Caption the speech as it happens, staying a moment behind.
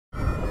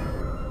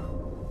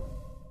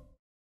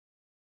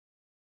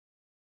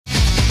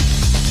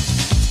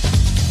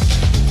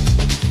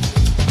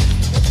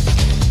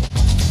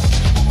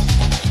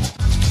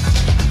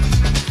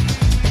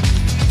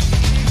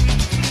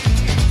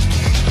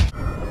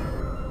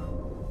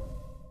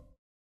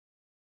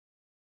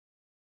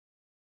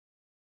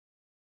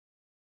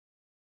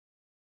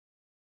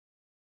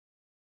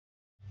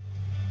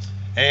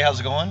Hey, how's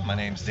it going? My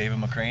name's David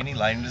McCraney,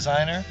 lighting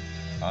designer.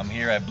 I'm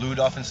here at Blue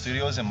Dolphin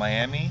Studios in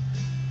Miami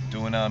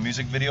doing a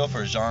music video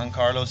for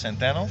Giancarlo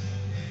Centeno.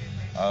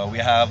 We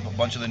have a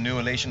bunch of the new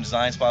Elation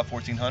Design Spot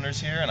 1400s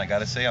here, and I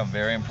gotta say I'm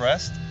very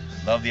impressed.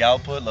 Love the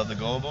output, love the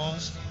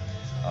gobos.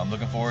 I'm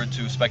looking forward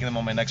to specking them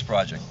on my next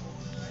project.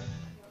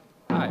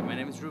 Hi, my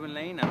name is Ruben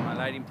Lane. I'm a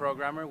lighting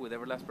programmer with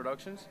Everlast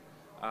Productions.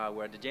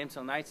 We're at the James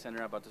L. Knight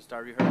Center about to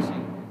start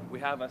rehearsing.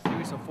 We have a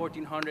series of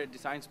 1,400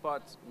 design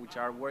spots which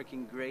are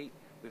working great.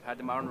 We've had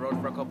them out on the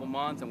road for a couple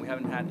months and we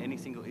haven't had any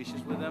single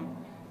issues with them.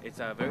 It's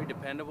a very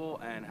dependable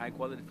and high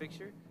quality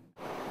fixture.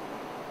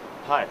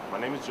 Hi, my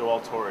name is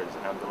Joel Torres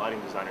and I'm the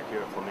lighting designer here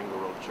at Flamingo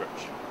Road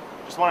Church.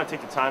 Just want to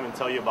take the time and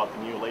tell you about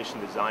the new Elation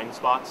design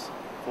spots,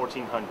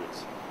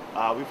 1400s.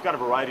 We've got a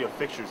variety of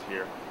fixtures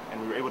here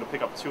and we were able to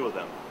pick up two of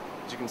them.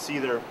 As you can see,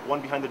 they're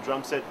one behind the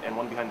drum set and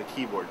one behind the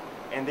keyboard,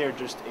 and they're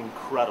just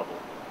incredible.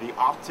 The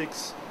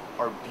optics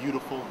are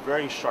beautiful,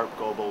 very sharp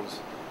gobos,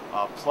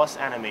 plus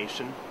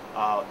animation.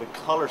 The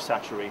color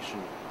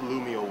saturation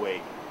blew me away.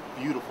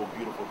 Beautiful,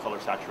 beautiful color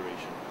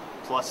saturation,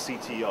 plus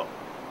CTO.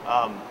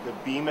 The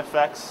beam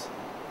effects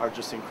are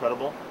just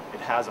incredible.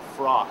 It has a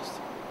frost,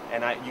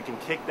 and you can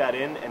kick that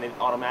in and it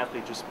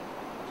automatically just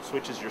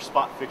switches your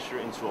spot fixture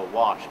into a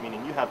wash,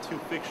 meaning you have two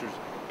fixtures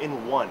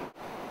in one.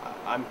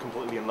 I'm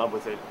completely in love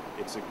with it.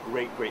 It's a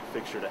great, great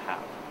fixture to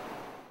have.